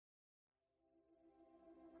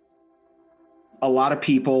a lot of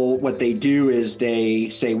people, what they do is they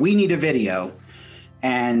say, we need a video,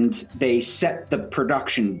 and they set the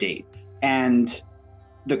production date. And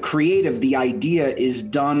the creative, the idea is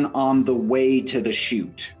done on the way to the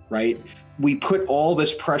shoot, right? We put all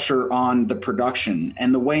this pressure on the production.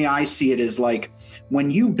 And the way I see it is like, when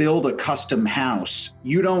you build a custom house,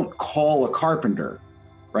 you don't call a carpenter,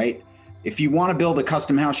 right? If you want to build a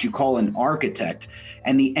custom house, you call an architect.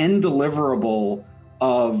 And the end deliverable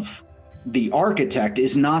of the architect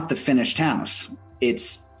is not the finished house.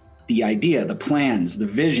 It's the idea, the plans, the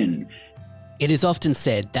vision. It is often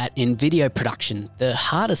said that in video production, the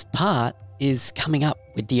hardest part is coming up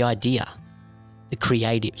with the idea, the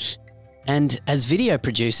creative. And as video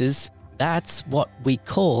producers, that's what we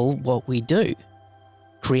call what we do,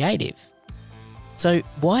 creative. So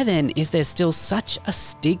why then is there still such a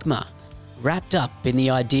stigma wrapped up in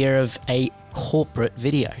the idea of a corporate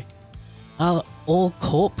video? Are all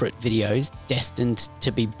corporate videos destined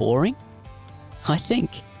to be boring? I think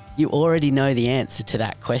you already know the answer to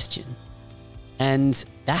that question. And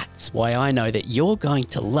that's why I know that you're going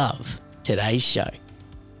to love today's show.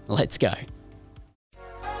 Let's go.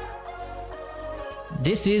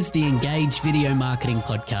 This is the Engage Video Marketing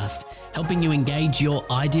Podcast, helping you engage your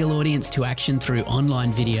ideal audience to action through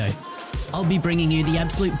online video. I'll be bringing you the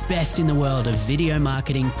absolute best in the world of video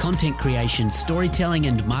marketing, content creation, storytelling,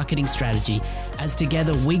 and marketing strategy, as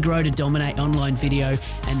together we grow to dominate online video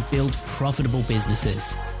and build profitable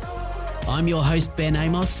businesses. I'm your host, Ben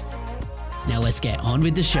Amos. Now let's get on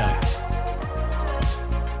with the show.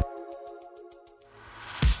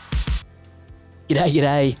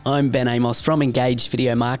 G'day, I'm Ben Amos from Engage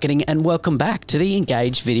Video Marketing, and welcome back to the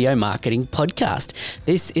Engage Video Marketing Podcast.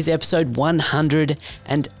 This is episode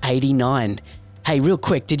 189. Hey, real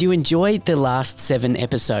quick, did you enjoy the last 7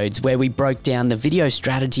 episodes where we broke down the Video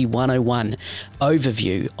Strategy 101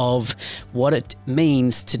 overview of what it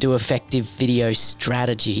means to do effective video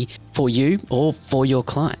strategy for you or for your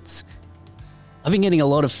clients? I've been getting a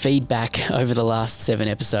lot of feedback over the last 7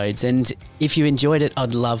 episodes, and if you enjoyed it,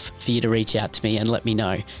 I'd love for you to reach out to me and let me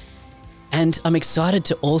know. And I'm excited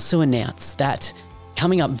to also announce that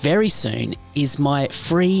coming up very soon is my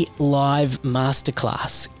free live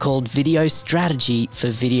masterclass called Video Strategy for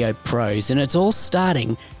Video Pros, and it's all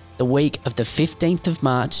starting the week of the 15th of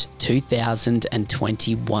March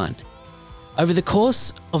 2021. Over the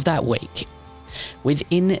course of that week,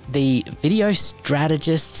 within the Video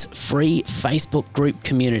Strategists free Facebook group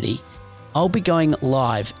community, I'll be going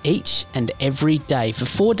live each and every day for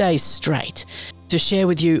 4 days straight to share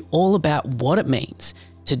with you all about what it means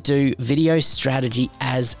to do video strategy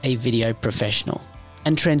as a video professional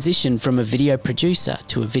and transition from a video producer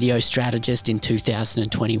to a video strategist in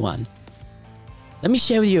 2021. Let me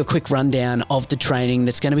share with you a quick rundown of the training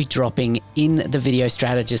that's going to be dropping in the Video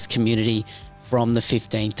Strategist community from the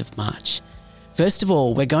 15th of March. First of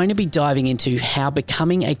all, we're going to be diving into how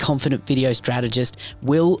becoming a confident video strategist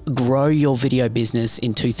will grow your video business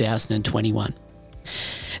in 2021.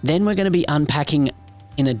 Then we're going to be unpacking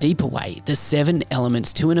in a deeper way the 7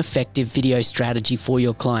 elements to an effective video strategy for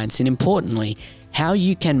your clients, and importantly, how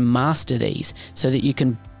you can master these so that you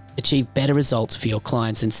can achieve better results for your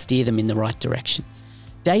clients and steer them in the right directions.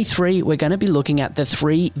 Day 3, we're going to be looking at the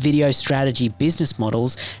 3 video strategy business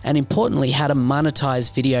models and importantly, how to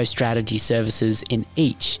monetize video strategy services in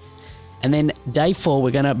each. And then day 4,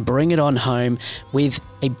 we're going to bring it on home with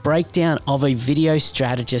a breakdown of a video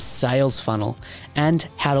strategist sales funnel and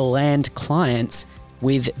how to land clients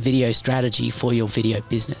with video strategy for your video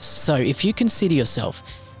business. So if you consider yourself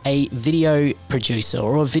a video producer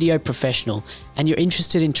or a video professional and you're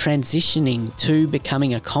interested in transitioning to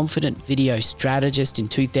becoming a confident video strategist in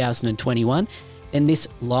 2021, then this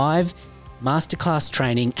live masterclass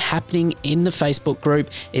training happening in the Facebook group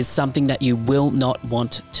is something that you will not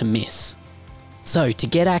want to miss. So to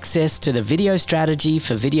get access to the Video Strategy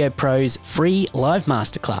for Video Pros free live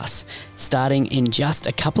masterclass starting in just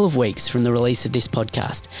a couple of weeks from the release of this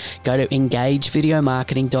podcast, go to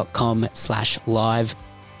engagevideomarketing.com/live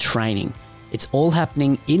training. It's all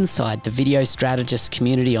happening inside the Video Strategist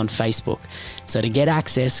community on Facebook. So to get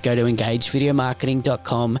access, go to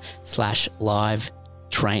engagevideomarketing.com/live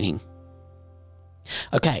training.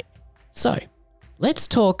 Okay, so let's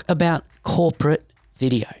talk about corporate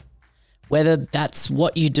video. Whether that's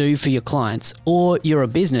what you do for your clients or you're a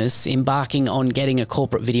business embarking on getting a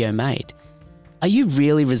corporate video made, are you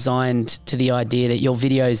really resigned to the idea that your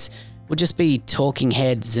videos will just be talking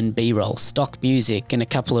heads and B-roll, stock music, and a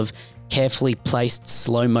couple of carefully placed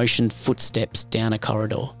slow motion footsteps down a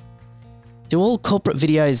corridor? Do all corporate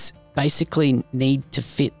videos basically need to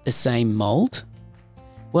fit the same mold?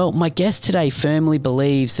 Well, my guest today firmly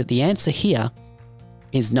believes that the answer here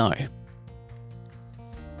is no.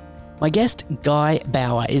 My guest, Guy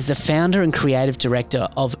Bauer, is the founder and creative director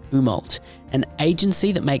of Umalt, an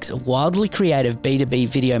agency that makes wildly creative B2B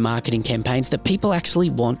video marketing campaigns that people actually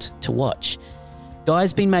want to watch.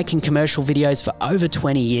 Guy's been making commercial videos for over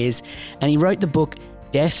 20 years, and he wrote the book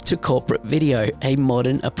Death to Corporate Video, a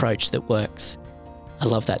modern approach that works. I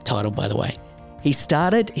love that title, by the way. He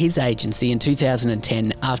started his agency in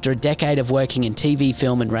 2010 after a decade of working in TV,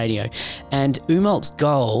 film and radio, and Umalt's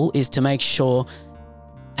goal is to make sure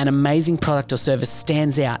an amazing product or service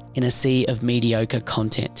stands out in a sea of mediocre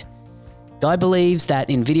content. Guy believes that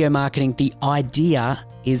in video marketing, the idea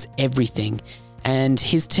is everything, and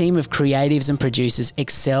his team of creatives and producers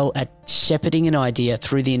excel at shepherding an idea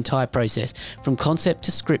through the entire process, from concept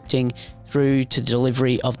to scripting through to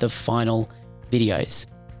delivery of the final videos.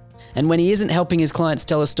 And when he isn't helping his clients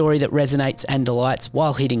tell a story that resonates and delights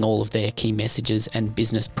while hitting all of their key messages and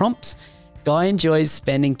business prompts, Guy enjoys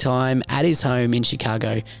spending time at his home in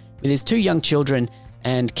Chicago with his 2 young children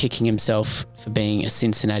and kicking himself for being a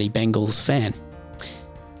Cincinnati Bengals fan.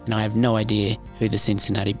 And I have no idea who the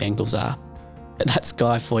Cincinnati Bengals are, but that's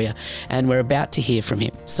Guy for you, and we're about to hear from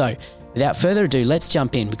him. So without further ado, let's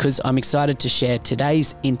jump in because I'm excited to share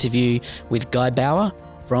today's interview with Guy Bauer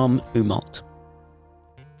from Umalt.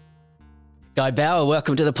 Guy Bauer,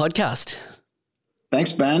 welcome to the podcast.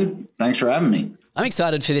 Thanks, Ben. Thanks for having me. I'm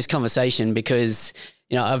excited for this conversation because,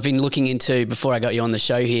 I've been looking into, before I got you on the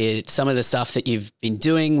show here, some of the stuff that you've been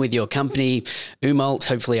doing with your company, Umalt.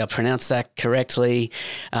 Hopefully I pronounced that correctly. You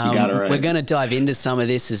got it right. We're going to dive into some of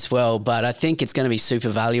this as well, but I think it's going to be super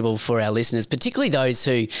valuable for our listeners, particularly those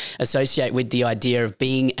who associate with the idea of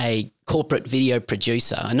being a corporate video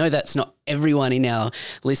producer. I know that's not everyone in our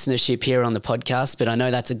listenership here on the podcast, but I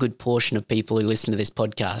know that's a good portion of people who listen to this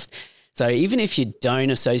podcast. So even if you don't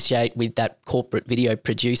associate with that corporate video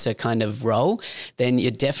producer kind of role, then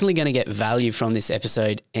you're definitely going to get value from this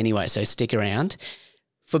episode anyway. So stick around.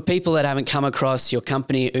 For people that haven't come across your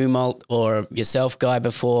company, Umalt, or yourself, Guy,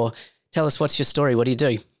 before, tell us, what's your story? What do you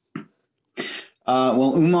do?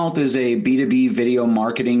 Well, Umalt is a B2B video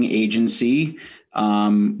marketing agency.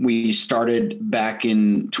 We started back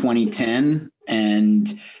in 2010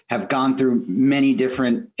 and have gone through many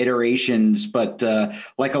different iterations, but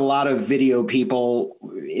like a lot of video people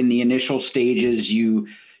in the initial stages, you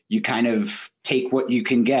kind of take what you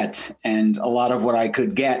can get. And a lot of what I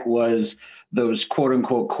could get was those quote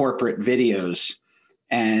unquote corporate videos.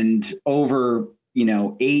 And over,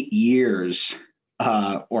 8 years,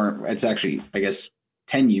 or it's actually, I guess,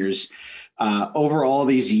 10 years, over all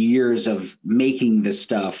these years of making this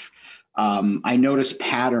stuff, I noticed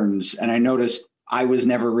patterns, and I noticed I was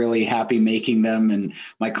never really happy making them, and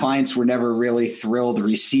my clients were never really thrilled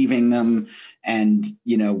receiving them. And,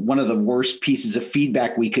 one of the worst pieces of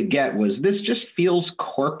feedback we could get was, this just feels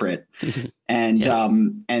corporate. And, yeah.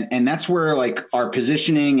 And that's where like our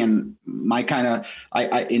positioning and my kind of,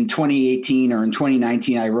 I in 2018 or in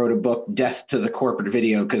 2019, I wrote a book, Death to the Corporate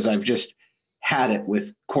Video, because I've just had it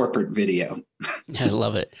with corporate video. I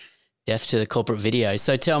love it. Death to the corporate video.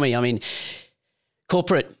 So tell me,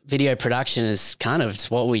 corporate video production is kind of, it's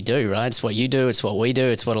what we do, right? It's what you do. It's what we do.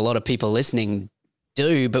 It's what a lot of people listening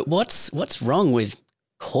do. But what's wrong with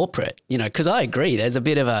corporate? Because I agree, there's a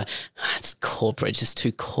bit of it's corporate, just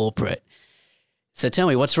too corporate. So tell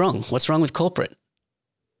me, what's wrong? What's wrong with corporate?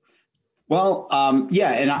 Well,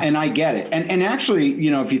 yeah, and I get it. And actually,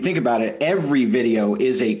 if you think about it, every video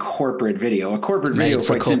is a corporate video. A corporate video,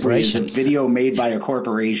 quite simply, is a video made by a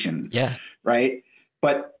corporation. Yeah. Right.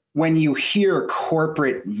 But when you hear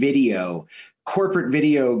corporate video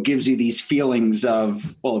gives you these feelings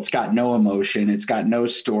of, well, it's got no emotion. It's got no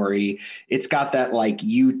story. It's got that like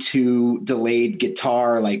U2 delayed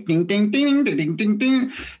guitar, like ding, ding, ding, ding, ding, ding,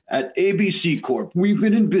 ding. At ABC Corp, we've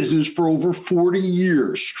been in business for over 40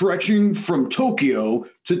 years, stretching from Tokyo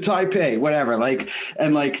to Taipei, whatever.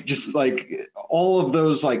 Just all of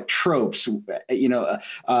those like tropes, the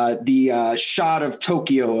shot of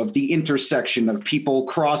Tokyo, of the intersection of people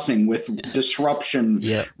crossing with disruption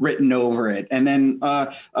written over it. And then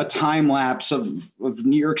a time lapse of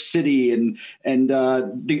New York City and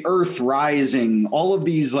the earth rising, all of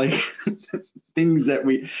these like things that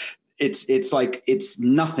it's like, it's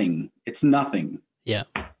nothing. It's nothing. Yeah.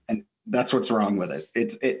 And that's what's wrong with it.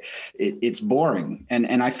 It's boring.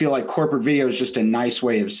 And I feel like corporate video is just a nice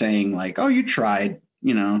way of saying like, oh, you tried,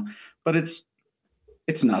 but it's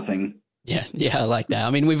nothing. Yeah, I like that.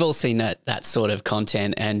 I mean, we've all seen that sort of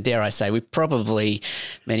content, and dare I say,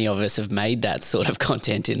 many of us have made that sort of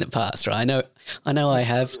content in the past, right? I know I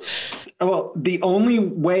have. Well, the only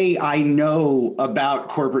way I know about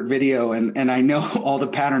corporate video and I know all the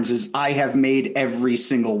patterns is I have made every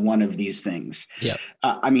single one of these things. Yeah.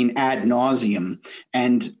 I mean, ad nauseum.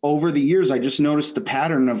 And over the years, I just noticed the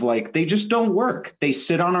pattern of like, they just don't work. They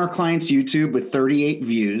sit on our client's YouTube with 38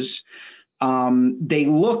 views. They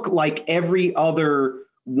look like every other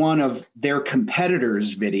one of their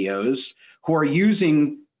competitors' videos who are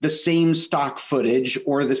using the same stock footage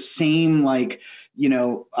or the same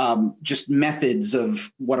just methods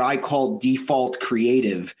of what I call default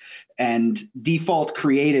creative. And default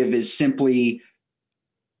creative is simply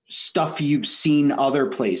stuff you've seen other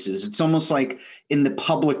places. It's almost like in the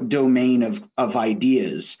public domain of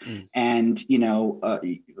ideas. And,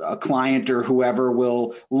 a client or whoever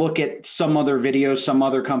will look at some other video some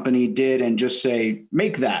other company did and just say,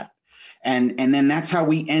 make that. And then that's how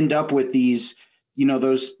we end up with these,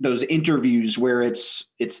 those interviews where it's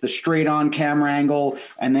the straight on camera angle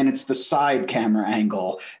and then it's the side camera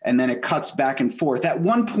angle and then it cuts back and forth. At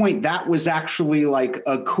one point that was actually like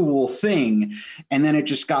a cool thing. And then it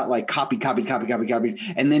just got like copy.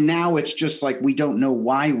 And then now it's just like, we don't know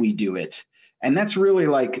why we do it. And that's really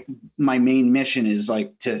like my main mission is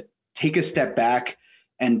like to take a step back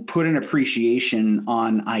and put an appreciation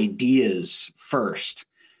on ideas first,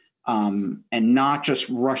 and not just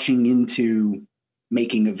rushing into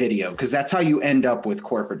making a video, because that's how you end up with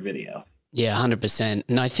corporate video. Yeah, 100%.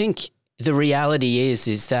 And I think the reality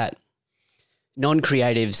is that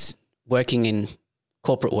non-creatives working in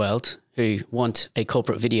corporate world who want a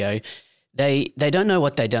corporate video, they don't know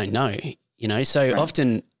what they don't know, So right.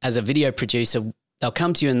 Often as a video producer, they'll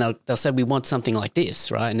come to you and they'll say, we want something like this,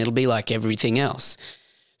 right? And it'll be like everything else.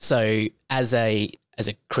 So as a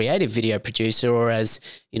creative video producer or as,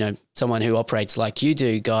 someone who operates like you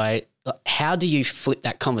do, Guy, how do you flip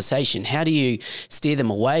that conversation? How do you steer them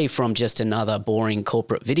away from just another boring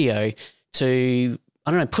corporate video to,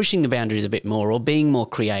 pushing the boundaries a bit more or being more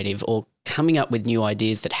creative or coming up with new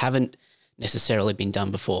ideas that haven't necessarily been done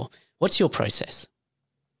before? What's your process?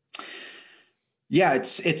 Yeah,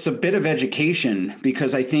 it's a bit of education,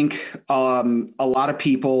 because I think a lot of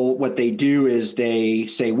people, what they do is they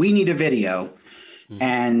say, we need a video,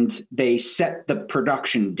 and they set the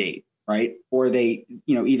production date, right? Or they,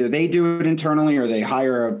 either they do it internally or they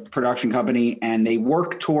hire a production company and they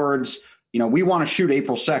work towards, we want to shoot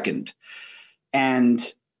April 2nd.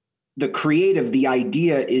 And the creative, the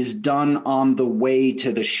idea is done on the way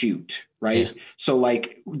to the shoot, right? Yeah. So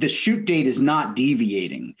like the shoot date is not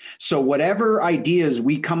deviating. So whatever ideas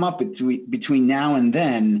we come up with between now and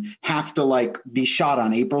then have to like be shot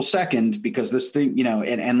on April 2nd, because this thing,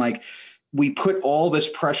 and like we put all this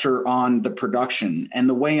pressure on the production. And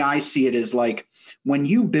the way I see it is like when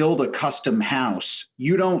you build a custom house,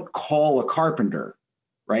 you don't call a carpenter,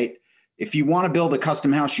 right? If you want to build a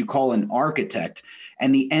custom house, you call an architect,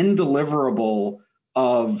 and the end deliverable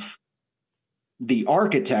of the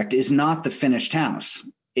architect is not the finished house.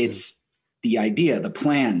 It's the idea, the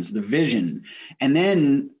plans, the vision. And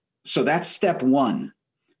then, so that's step one.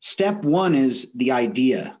 Step one is the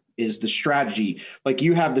idea, is the strategy. Like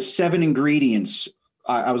you have the 7 ingredients.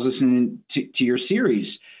 I was listening to your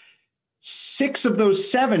series. 6 of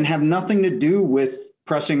those 7 have nothing to do with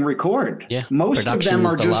pressing record. Yeah. Most of them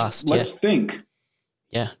are just, let's think.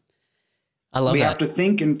 Yeah. I love that. We have to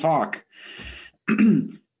think and talk.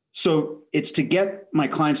 So it's to get my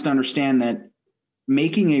clients to understand that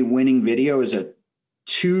making a winning video is a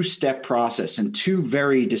 2-step process and 2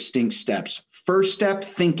 very distinct steps. First step,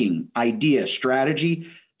 thinking, idea, strategy.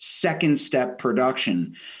 Second step,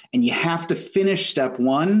 production. And you have to finish step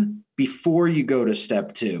 1 before you go to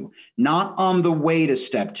step 2, not on the way to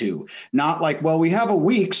step 2. Not like, well, we have a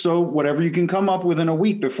week, so whatever you can come up with in a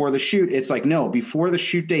week before the shoot. It's like, no, before the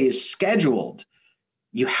shoot day is scheduled,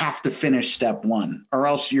 you have to finish step 1, or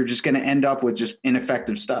else you're just going to end up with just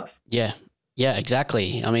ineffective stuff. Yeah. Yeah,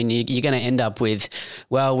 exactly. I mean, you're going to end up with,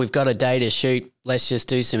 well, we've got a day to shoot. Let's just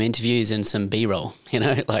do some interviews and some B-roll,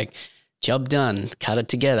 like job done, cut it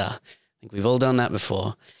together. I think we've all done that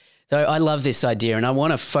before. So I love this idea, and I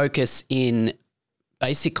want to focus in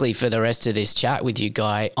basically for the rest of this chat with you,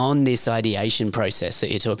 Guy, on this ideation process that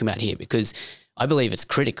you're talking about here, because I believe it's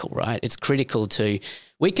critical, right? It's critical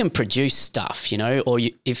we can produce stuff, or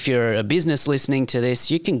if you're a business listening to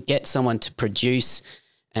this, you can get someone to produce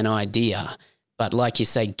an idea. But like you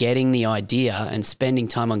say, getting the idea and spending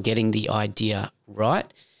time on getting the idea right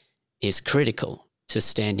is critical to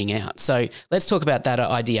standing out. So let's talk about that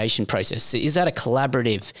ideation process. Is that a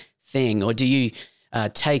collaborative thing, or do you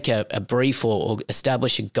take a brief or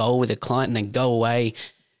establish a goal with a client and then go away,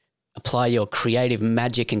 apply your creative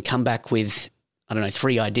magic and come back with, I don't know,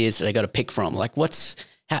 3 ideas that they got to pick from? Like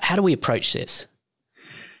how do we approach this?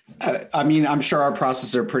 I mean, I'm sure our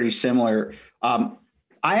processes are pretty similar. I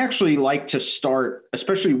actually like to start,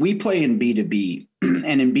 especially we play in B2B,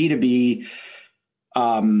 and in B2B,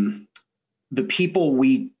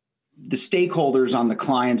 the stakeholders on the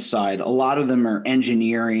client side, a lot of them are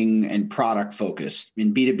engineering and product focused.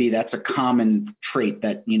 In B2B, that's a common trait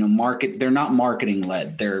that, they're not marketing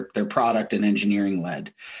led, they're product and engineering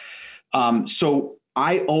led. So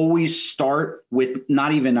I always start with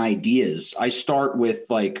not even ideas. I start with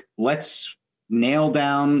like, let's nail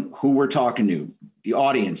down who we're talking to, the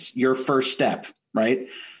audience, your first step, right?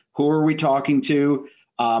 Who are we talking to?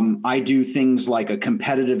 I do things like a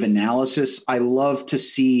competitive analysis. I love to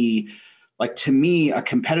see, like, to me, a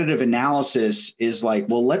competitive analysis is like,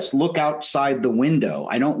 well, let's look outside the window.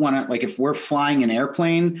 I don't want to, like, if we're flying an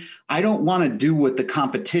airplane, I don't want to do what the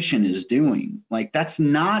competition is doing. Like, that's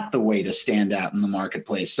not the way to stand out in the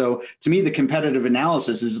marketplace. So to me, the competitive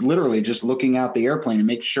analysis is literally just looking out the airplane and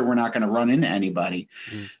making sure we're not going to run into anybody.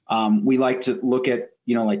 We like to look at,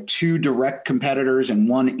 like 2 direct competitors and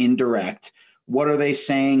 1 indirect. What are they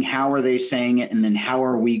saying? How are they saying it? And then how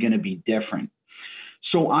are we going to be different?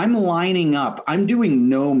 So I'm lining up. I'm doing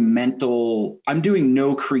no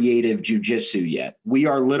creative jujitsu yet. We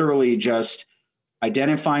are literally just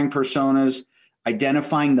identifying personas,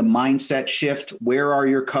 identifying the mindset shift. Where are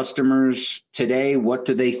your customers today? What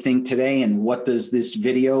do they think today? And what does this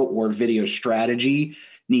video or video strategy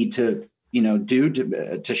need to, do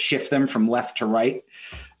to shift them from left to right?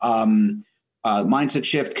 Mindset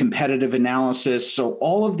shift, competitive analysis. So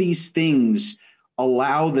all of these things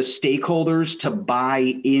allow the stakeholders to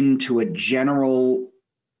buy into a general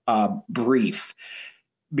brief.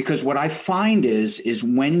 Because what I find is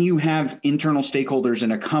when you have internal stakeholders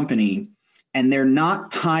in a company and they're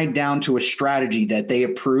not tied down to a strategy that they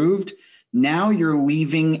approved, now you're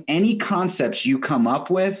leaving any concepts you come up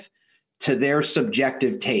with to their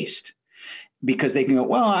subjective taste. Because they can go,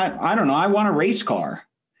 well, I don't know, I want a race car.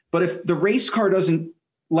 But if the race car doesn't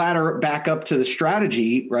ladder back up to the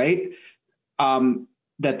strategy, right,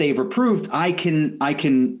 that they've approved, I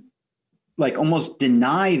can like almost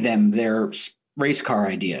deny them their race car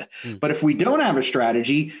idea. But if we don't have a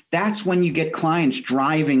strategy, that's when you get clients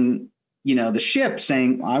driving, the ship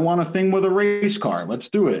saying, I want a thing with a race car. Let's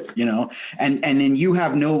do it, and then you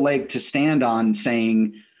have no leg to stand on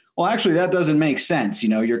saying, well, actually, that doesn't make sense.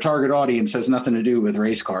 Your target audience has nothing to do with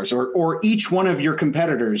race cars or each one of your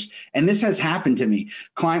competitors. And this has happened to me.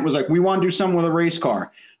 Client was like, we want to do something with a race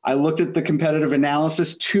car. I looked at the competitive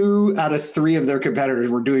analysis. 2 out of 3 of their competitors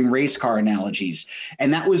were doing race car analogies.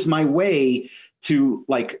 And that was my way to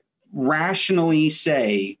like rationally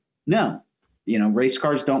say, no, race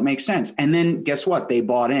cars don't make sense. And then guess what? They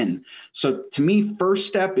bought in. So to me, first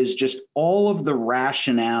step is just all of the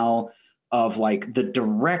rationale of like the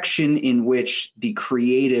direction in which the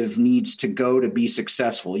creative needs to go to be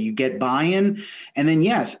successful. You get buy-in, and then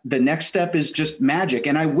yes, the next step is just magic.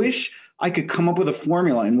 And I wish I could come up with a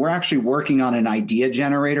formula, and we're actually working on an idea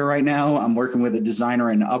generator right now. I'm working with a designer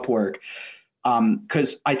in Upwork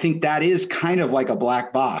because I think that is kind of like a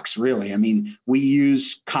black box, really. I mean, we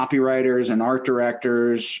use copywriters and art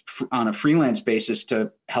directors on a freelance basis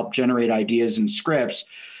to help generate ideas and scripts.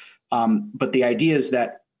 But the idea is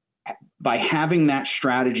that by having that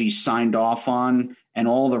strategy signed off on and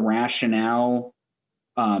all the rationale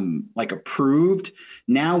like approved,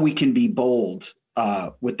 now we can be bold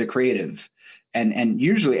with the creative. And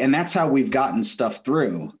usually, and that's how we've gotten stuff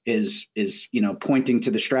through is pointing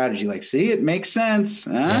to the strategy, like, see, it makes sense.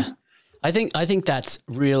 Huh? Yeah. I think that's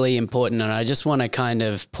really important. And I just want to kind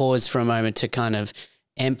of pause for a moment to kind of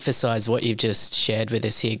emphasize what you've just shared with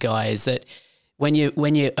us here, guys, that when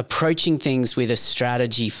you're approaching things with a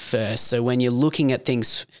strategy first, so when you're looking at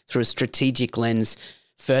things through a strategic lens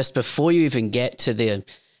first, before you even get to the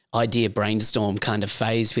idea brainstorm kind of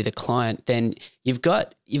phase with a client, then you've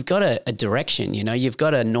got a direction, you've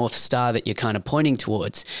got a North Star that you're kind of pointing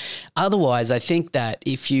towards. Otherwise, I think that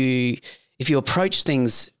if you approach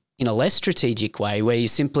things in a less strategic way, where you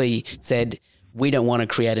simply said, we don't want to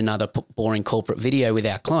create another boring corporate video with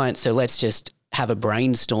our clients, so let's just have a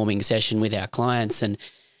brainstorming session with our clients and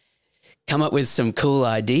come up with some cool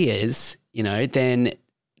ideas, then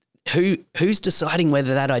who's deciding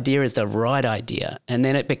whether that idea is the right idea? And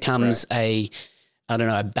then it becomes a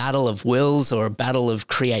battle of wills or a battle of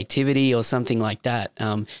creativity or something like that.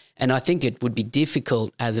 And I think it would be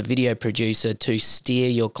difficult as a video producer to steer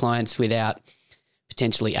your clients without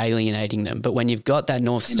potentially alienating them. But when you've got that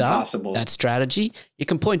North Star, Impossible. that strategy, you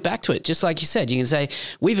can point back to it. Just like you said, you can say,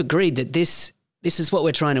 we've agreed that this is what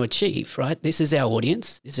we're trying to achieve, right? This is our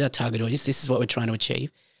audience. This is our target audience. This is what we're trying to achieve.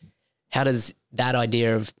 How does that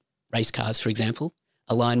idea of race cars, for example,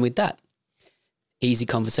 align with that? Easy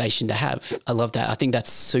conversation to have. I love that. I think that's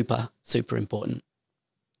super, super important.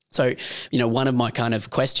 So, one of my kind of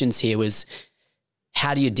questions here was,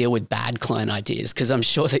 how do you deal with bad client ideas? Because I'm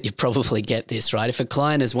sure that you probably get this, right? If a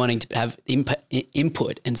client is wanting to have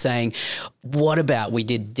input and saying, what about we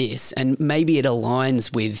did this? And maybe it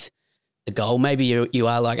aligns with the goal. Maybe you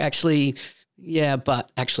are like, actually, yeah, but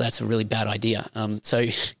actually that's a really bad idea. So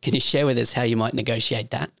can you share with us how you might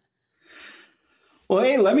negotiate that? Well,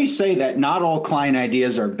 hey, let me say that not all client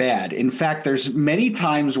ideas are bad. In fact, there's many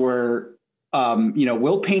times where,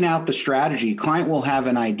 we'll paint out the strategy. Client will have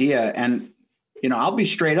an idea and, I'll be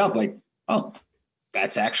straight up like, oh,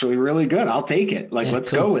 that's actually really good. I'll take it. Like, let's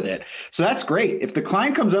go with it. So that's great. If the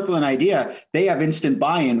client comes up with an idea, they have instant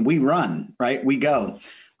buy-in. We run, right? We go.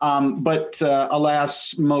 But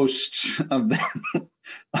alas, most of them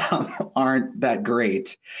aren't that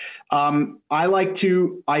great. I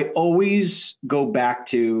always go back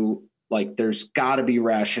to, like, there's got to be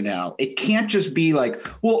rationale. It can't just be like,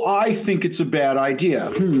 well, I think it's a bad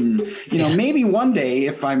idea. Maybe one day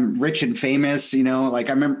if I'm rich and famous, like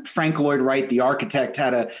I remember Frank Lloyd Wright, the architect,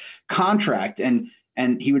 had a contract and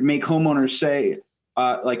he would make homeowners say,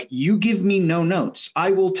 you give me no notes.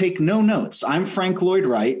 I will take no notes. I'm Frank Lloyd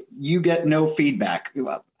Wright. You get no feedback.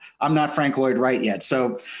 I'm not Frank Lloyd Wright yet.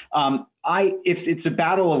 So if it's a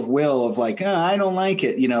battle of will of like, I don't like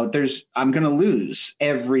it, I'm going to lose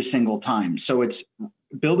every single time. So it's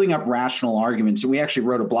building up rational arguments. And we actually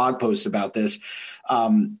wrote a blog post about this.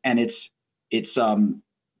 And it's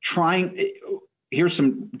trying, here's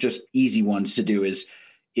some just easy ones to do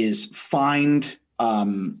is find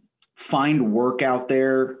work out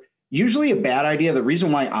there. Usually a bad idea. The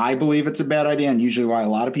reason why I believe it's a bad idea, and usually why a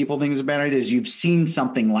lot of people think it's a bad idea, is you've seen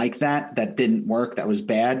something like that didn't work, that was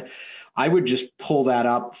bad. I would just pull that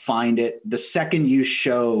up, find it. The second you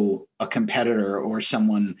show a competitor or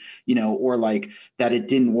someone, or like that it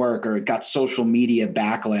didn't work or it got social media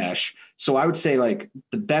backlash. So I would say, like,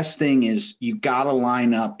 the best thing is you got to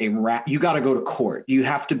line up you got to go to court. It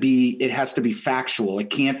has to be factual. It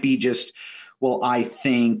can't be just, well, I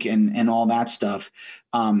think, and all that stuff.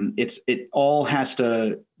 It all has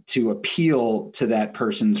to appeal to that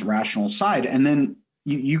person's rational side. And then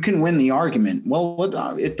you can win the argument. Well,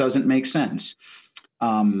 it doesn't make sense.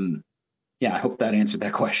 I hope that answered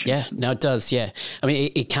that question. Yeah, no, it does. Yeah. I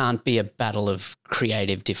mean, it can't be a battle of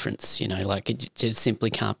creative difference, like it just simply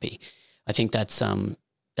can't be. I think that's an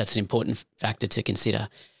important factor to consider.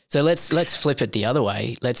 So let's flip it the other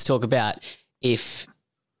way. Let's talk about if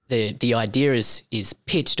the idea is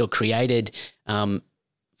pitched or created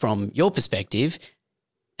from your perspective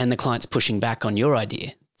and the client's pushing back on your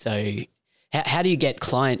idea. So how do you get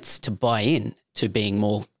clients to buy in to being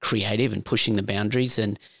more creative and pushing the boundaries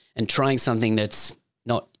and trying something that's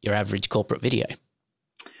not your average corporate video?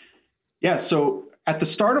 Yeah. So at the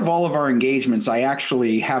start of all of our engagements, I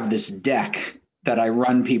actually have this deck that I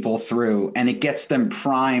run people through, and it gets them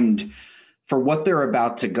primed for what they're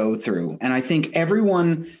about to go through. And I think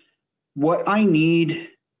what I need,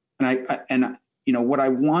 and what I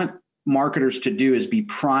want marketers to do is be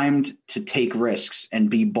primed to take risks and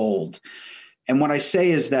be bold. And what I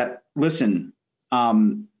say is that, listen,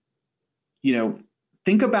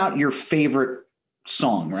 think about your favorite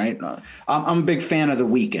song, right? I'm a big fan of The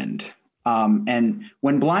Weeknd. And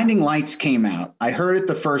when Blinding Lights came out, I heard it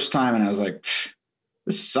the first time and I was like,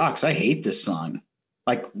 this sucks. I hate this song.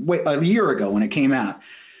 Like a year ago when it came out,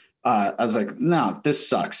 I was like, no, this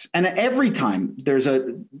sucks. And every time there's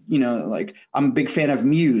I'm a big fan of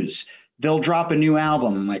Muse. They'll drop a new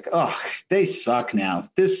album. I'm like, oh, they suck now.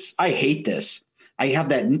 I hate this. I have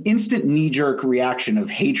that instant knee-jerk reaction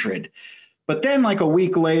of hatred. But then like a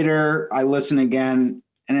week later, I listen again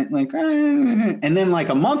and it like, and then like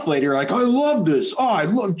a month later, like, I love this. Oh, I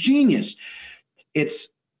love Genius. It's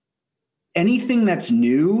anything that's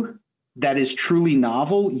new, that is truly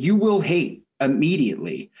novel, you will hate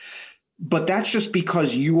immediately. But that's just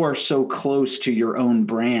because you are so close to your own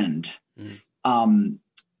brand.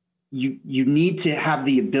 You need to have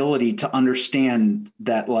the ability to understand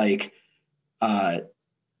that, like,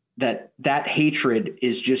 that hatred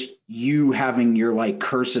is just you having your like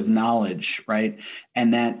cursive knowledge, right?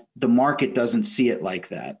 And that the market doesn't see it like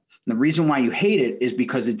that. And the reason why you hate it is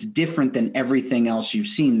because it's different than everything else you've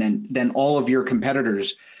seen, than all of your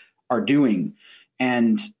competitors are doing.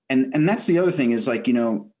 And that's the other thing is, like,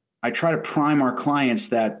 I try to prime our clients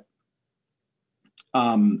that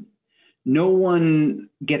No one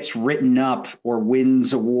gets written up or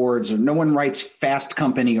wins awards, or no one writes Fast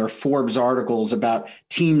Company or Forbes articles about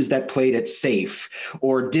teams that played it safe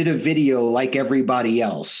or did a video like everybody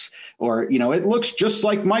else, or, it looks just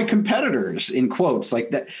like my competitors, in quotes,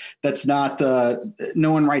 like that. That's not,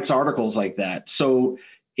 no one writes articles like that. So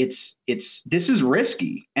this is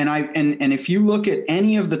risky. And if you look at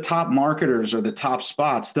any of the top marketers or the top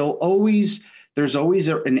spots, there's always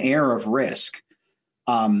an air of risk.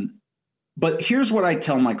 But here's what I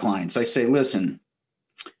tell my clients. I say, listen,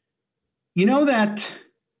 that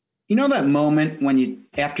moment when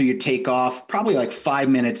after you take off, probably like 5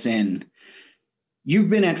 minutes in, you've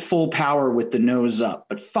been at full power with the nose up,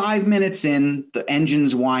 but 5 minutes in, the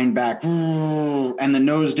engines wind back and the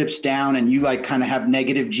nose dips down and you like kind of have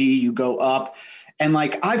negative G, you go up. And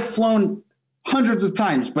like, I've flown hundreds of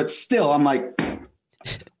times, but still I'm like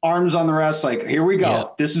arms on the rest, like, here we go. Yeah.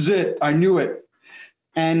 This is it. I knew it.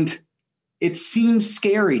 And it seems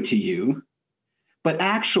scary to you, but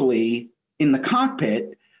actually in the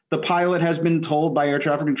cockpit, the pilot has been told by air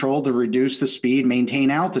traffic control to reduce the speed, maintain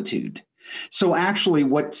altitude. So actually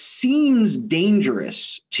what seems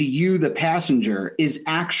dangerous to you, the passenger, is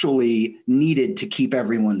actually needed to keep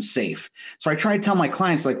everyone safe. So I try to tell my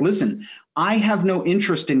clients, like, listen, I have no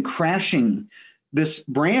interest in crashing this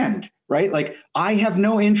brand, right? Like, I have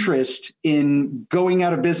no interest in going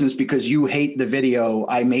out of business because you hate the video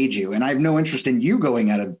I made you. And I have no interest in you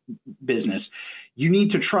going out of business. You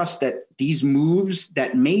need to trust that these moves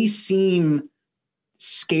that may seem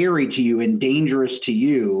scary to you and dangerous to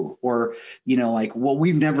you, or, like, well,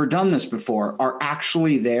 we've never done this before, are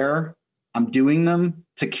actually there. I'm doing them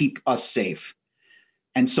to keep us safe.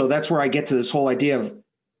 And so that's where I get to this whole idea of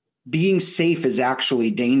being safe is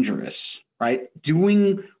actually dangerous. Right?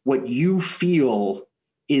 Doing what you feel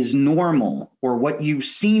is normal or what you've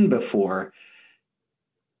seen before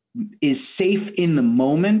is safe in the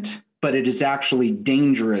moment, but it is actually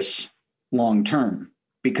dangerous long term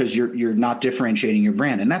because you're not differentiating your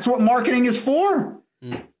brand. And that's what marketing is for.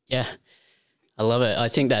 Yeah. I love it. I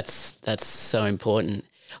think that's so important.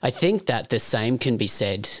 I think that the same can be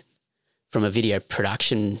said from a video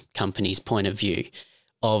production company's point of view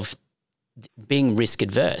of being risk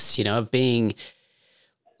adverse, of being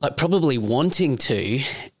like probably wanting to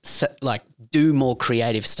like do more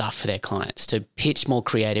creative stuff for their clients, to pitch more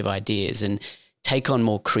creative ideas and take on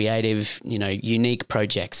more creative, unique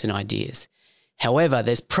projects and ideas. However,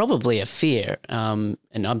 there's probably a fear, and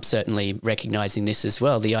I'm certainly recognizing this as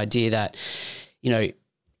well, the idea that,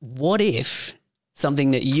 what if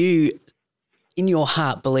something that you in your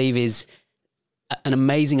heart believe is an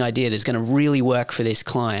amazing idea that's going to really work for this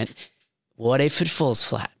client, what if it falls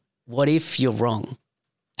flat? What if you're wrong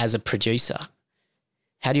as a producer?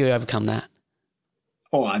 How do you overcome that?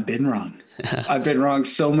 Oh, I've been wrong. I've been wrong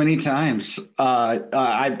so many times.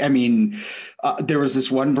 I mean, there was this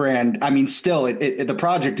one brand. I mean, still, the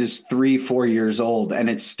project is 3-4 years old, and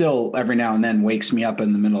it still every now and then wakes me up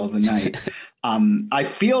in the middle of the night. I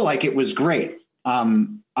feel like it was great.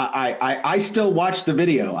 I still watch the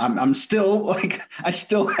video. I'm still like, I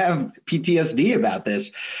still have PTSD about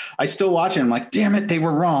this. I still watch it. I'm like, damn it, they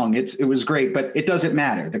were wrong. It was great, but it doesn't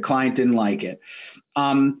matter. The client didn't like it.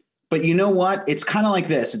 But you know what? It's kind of like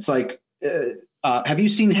this. It's like, have you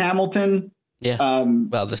seen Hamilton? Yeah.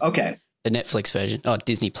 Well, the Netflix version. Oh,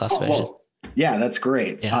 Disney Plus version. Well, yeah, that's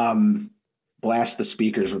great. Yeah. Blast the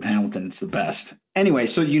speakers with Hamilton. It's the best. Anyway,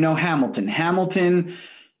 so Hamilton. Hamilton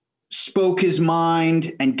spoke his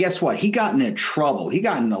mind, and guess what? He got into trouble. He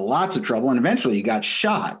got into lots of trouble, and eventually he got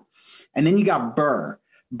shot. And then you got Burr.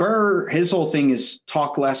 Burr, his whole thing is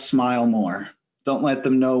talk less, smile more. Don't let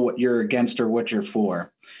them know what you're against or what you're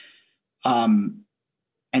for.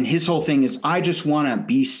 And his whole thing is, I just want to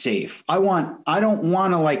be safe. I don't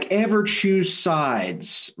want to like ever choose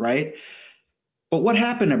sides, right? But what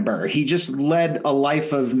happened to Burr? He just led a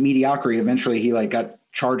life of mediocrity. Eventually he like got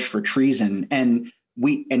charged for treason, and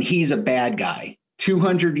he's a bad guy.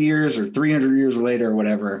 200 years or 300 years later or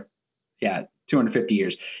whatever. Yeah, 250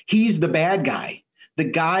 years. He's the bad guy. The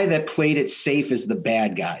guy that played it safe is the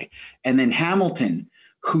bad guy. And then Hamilton,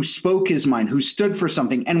 who spoke his mind, who stood for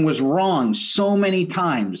something and was wrong so many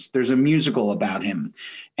times. There's a musical about him.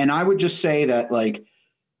 And I would just say that like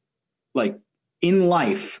in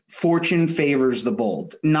life, fortune favors the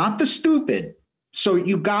bold, not the stupid. So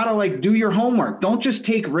you gotta like do your homework. Don't just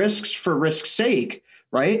take risks for risk's sake,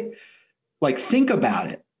 right? Like think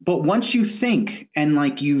about it. But once you think and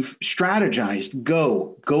like you've strategized,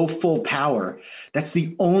 go full power. That's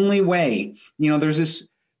the only way. There's this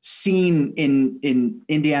scene in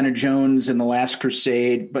Indiana Jones and the Last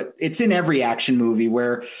Crusade, but it's in every action movie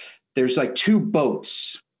where there's like two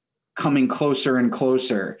boats coming closer and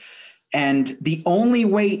closer. And the only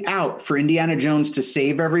way out for Indiana Jones to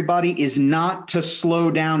save everybody is not to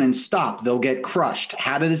slow down and stop. They'll get crushed.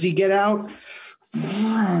 How does he get out?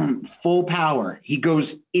 Full power. He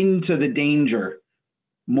goes into the danger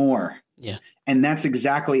more. Yeah. And that's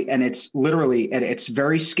exactly, and it's literally, and it's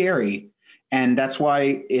very scary. And that's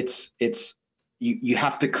why you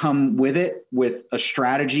have to come with it with a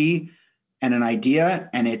strategy and an idea,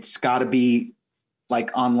 and it's got to be like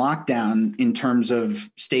on lockdown in terms of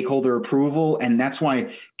stakeholder approval. And that's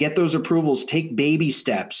why get those approvals, take baby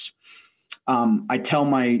steps. I tell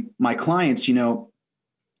my clients, you know,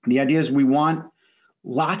 the idea is we want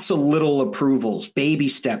lots of little approvals, baby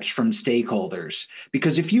steps from stakeholders,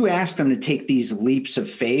 because if you ask them to take these leaps of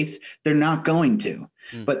faith, they're not going to.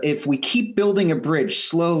 But if we keep building a bridge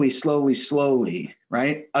slowly,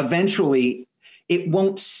 right? Eventually it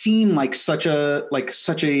won't seem like such a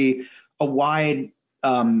wide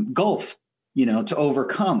gulf, you know, to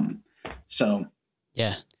overcome. So,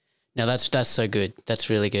 yeah, no, that's so good. That's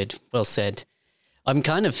really good. Well said. I'm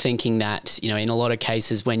kind of thinking that, you know, in a lot of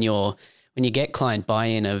cases when you get client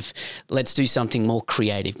buy-in of let's do something more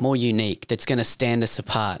creative, more unique, that's going to stand us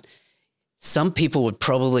apart, some people would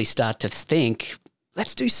probably start to think,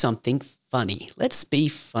 let's do something funny. Let's be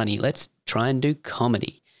funny. Let's try and do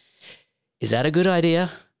comedy. Is that a good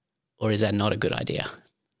idea or is that not a good idea?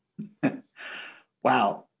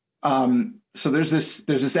 Wow. So there's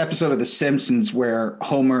this episode of The Simpsons where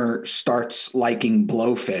Homer starts liking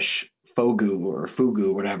blowfish,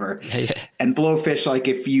 fugu, whatever. Yeah. And blowfish, like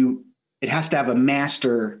it has to have a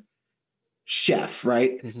master chef,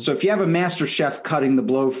 right? Mm-hmm. So if you have a master chef cutting the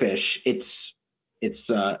blowfish, it's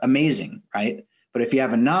amazing, right? But if you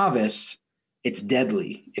have a novice, it's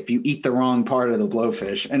deadly if you eat the wrong part of the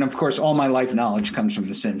blowfish. And of course, all my life knowledge comes from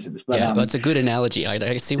The Simpsons. But, yeah, that's a good analogy.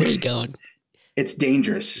 I see where you're going. It's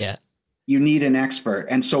dangerous. Yeah. You need an expert.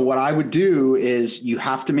 And so what I would do is you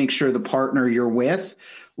have to make sure the partner you're with,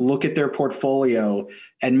 look at their portfolio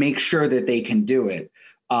and make sure that they can do it.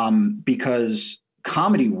 Because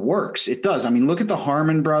comedy works. It does. I mean, look at the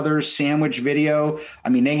Harmon Brothers sandwich video. I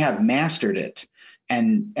mean, they have mastered it.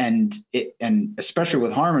 And especially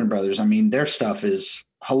with Harmon Brothers, I mean, their stuff is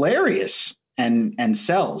hilarious and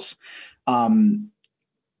sells. And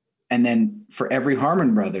then for every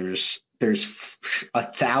Harmon Brothers, there's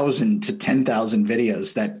 1,000 to 10,000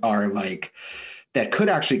 videos that are like, that could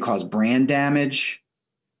actually cause brand damage,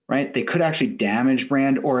 right? They could actually damage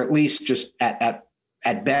brand, or at least just at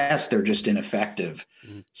best, they're just ineffective.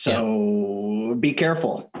 So be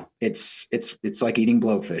careful. It's like eating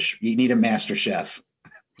blowfish. You need a master chef.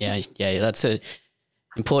 Yeah. That's an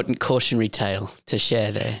important cautionary tale to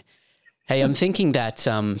share there. Hey, I'm thinking that,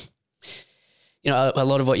 you know, a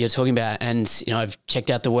lot of what you're talking about, and, you know, I've checked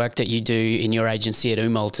out the work that you do in your agency at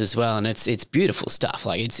Umalt as well. And it's beautiful stuff.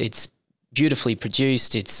 Like it's beautifully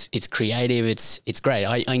produced. It's creative. It's great.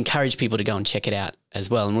 I encourage people to go and check it out as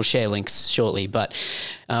well. And we'll share links shortly. But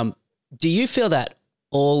do you feel that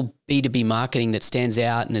all B2B marketing that stands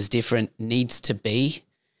out and is different needs to be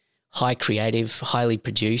high creative, highly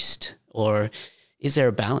produced, or is there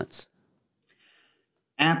a balance?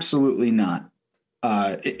 Absolutely not.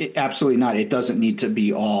 Absolutely not. It doesn't need to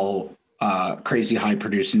be all crazy high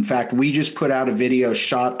produced. In fact, we just put out a video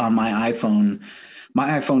shot on my iPhone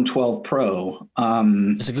 12 Pro.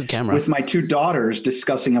 It's a good camera. With my two daughters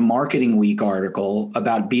discussing a Marketing Week article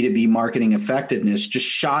about B2B marketing effectiveness, just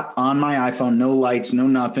shot on my iPhone, no lights, no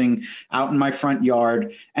nothing, out in my front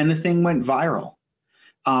yard. And the thing went viral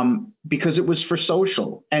because it was for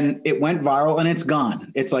social, and it went viral and it's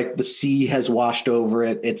gone. It's like the sea has washed over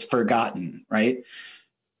it. It's forgotten, right?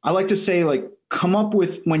 I like to say, like,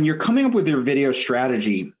 when you're coming up with your video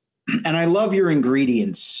strategy, and I love your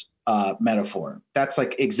ingredients metaphor. That's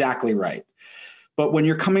like exactly right. But when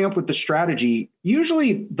you're coming up with the strategy,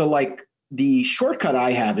 usually the shortcut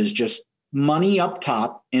I have is just money up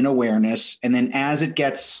top in awareness. And then as it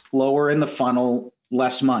gets lower in the funnel,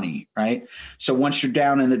 less money, right? So once you're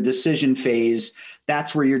down in the decision phase,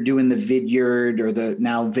 that's where you're doing the Vidyard or the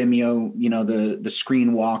now Vimeo, you know, the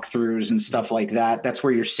screen walkthroughs and stuff like that. That's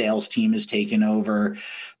where your sales team is taking over.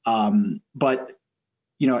 But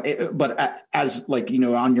as like, you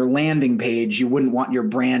know, on your landing page, you wouldn't want your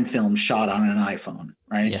brand film shot on an iPhone,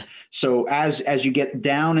 right? Yeah. So as you get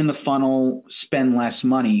down in the funnel, spend less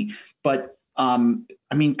money. But I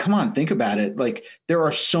mean, come on, think about it. Like, there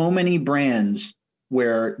are so many brands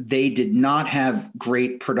where they did not have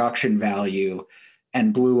great production value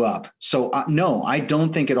and blew up. So no, I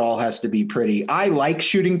don't think it all has to be pretty. I like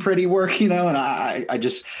shooting pretty work, you know, and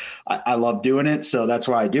I love doing it. So that's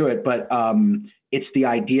why I do it. But it's the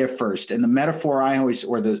idea first. And the metaphor I always,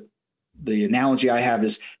 or the analogy I have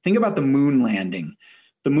is, think about the moon landing.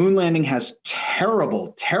 The moon landing has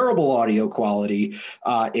terrible, terrible audio quality.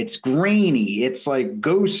 It's grainy. It's like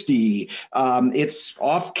ghosty. It's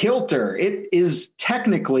off kilter. It is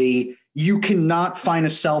technically, you cannot find a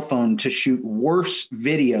cell phone to shoot worse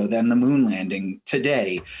video than the moon landing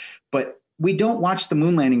today. But we don't watch the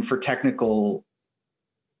moon landing for technical,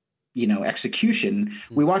 execution.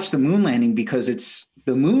 We watch the moon landing because it's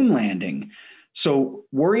the moon landing. So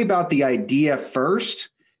worry about the idea first,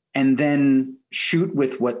 and then shoot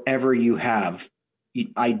with whatever you have.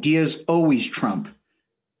 Ideas always trump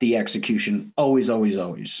the execution. Always, always,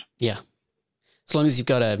 always. Yeah. As long as you've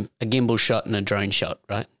got a gimbal shot and a drone shot,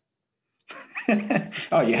 right?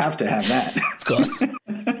 Oh, you have to have that. Of course.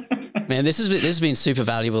 Man, this has been super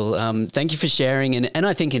valuable. Thank you for sharing and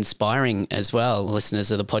I think inspiring as well,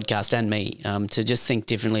 listeners of the podcast and me, to just think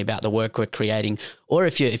differently about the work we're creating. Or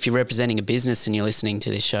if you're representing a business and you're listening to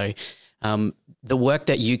this show, the work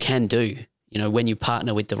that you can do, when you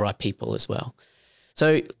partner with the right people as well.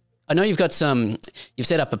 So I know you've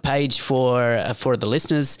set up a page for the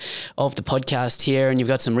listeners of the podcast here, and you've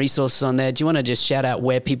got some resources on there. Do you want to just shout out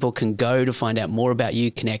where people can go to find out more about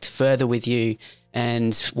you, connect further with you,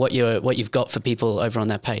 and what you've got for people over on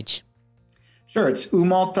that page? Sure. It's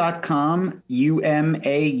umalt.com,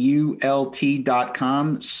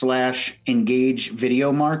 umault.com/engage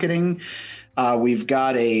video marketing. We've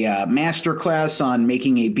got a masterclass on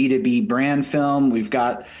making a B2B brand film. We've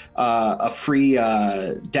got a free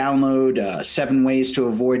download, 7 ways to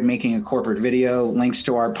avoid making a corporate video, links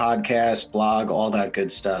to our podcast, blog, all that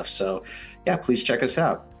good stuff. So yeah, please check us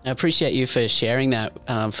out. I appreciate you for sharing that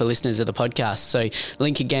for listeners of the podcast. So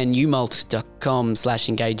link again,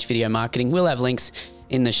 umalt.com/engage video marketing. We'll have links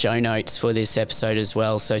in the show notes for this episode as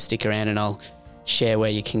well. So stick around and I'll share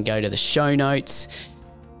where you can go to the show notes.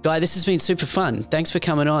 Guy, this has been super fun. Thanks for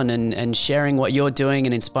coming on and sharing what you're doing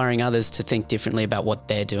and inspiring others to think differently about what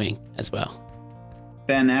they're doing as well.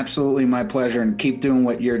 Ben, absolutely my pleasure. And keep doing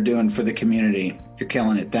what you're doing for the community. You're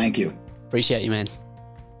killing it. Thank you. Appreciate you, man.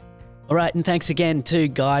 All right. And thanks again to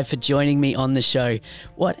Guy for joining me on the show.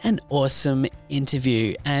 What an awesome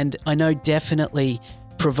interview. And I know definitely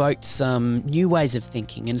provoked some new ways of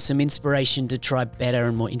thinking and some inspiration to try better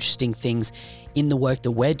and more interesting things in the work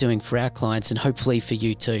that we're doing for our clients and hopefully for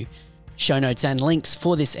you too. Show notes and links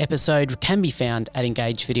for this episode can be found at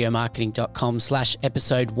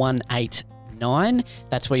engagevideomarketing.com/episode 189.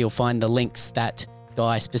 That's where you'll find the links that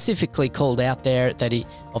Guy specifically called out there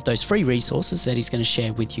of those free resources that he's going to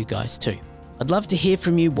share with you guys too. I'd love to hear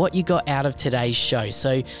from you what you got out of today's show.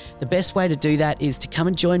 So the best way to do that is to come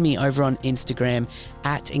and join me over on Instagram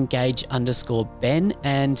at engage_Ben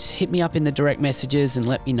and hit me up in the direct messages and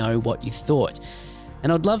let me know what you thought.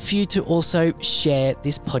 And I'd love for you to also share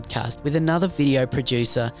this podcast with another video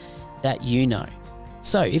producer that you know.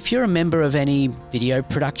 So if you're a member of any video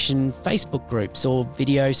production Facebook groups or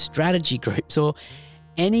video strategy groups or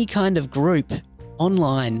any kind of group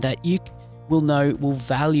online that you will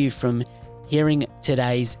value from hearing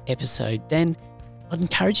today's episode, then I'd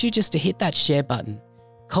encourage you just to hit that share button,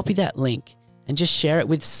 copy that link, and just share it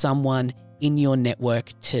with someone in your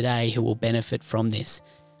network today who will benefit from this.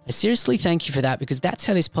 I seriously thank you for that because that's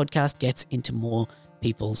how this podcast gets into more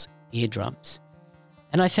people's eardrums.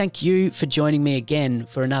 And I thank you for joining me again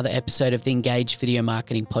for another episode of the Engage Video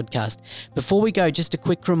Marketing Podcast. Before we go, just a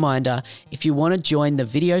quick reminder, if you want to join the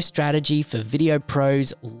Video Strategy for Video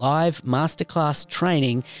Pros live masterclass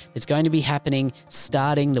training that's going to be happening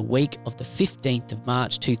starting the week of the 15th of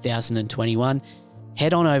March 2021,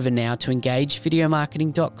 head on over now to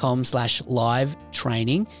engagevideomarketing.com/live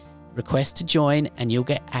training, request to join, and you'll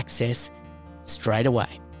get access straight away.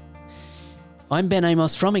 I'm Ben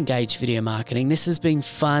Amos from Engage Video Marketing. This has been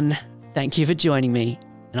fun. Thank you for joining me,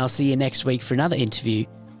 and I'll see you next week for another interview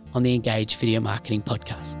on the Engage Video Marketing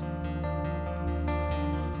Podcast.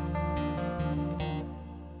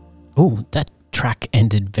 Oh, that track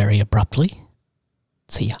ended very abruptly.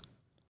 See ya.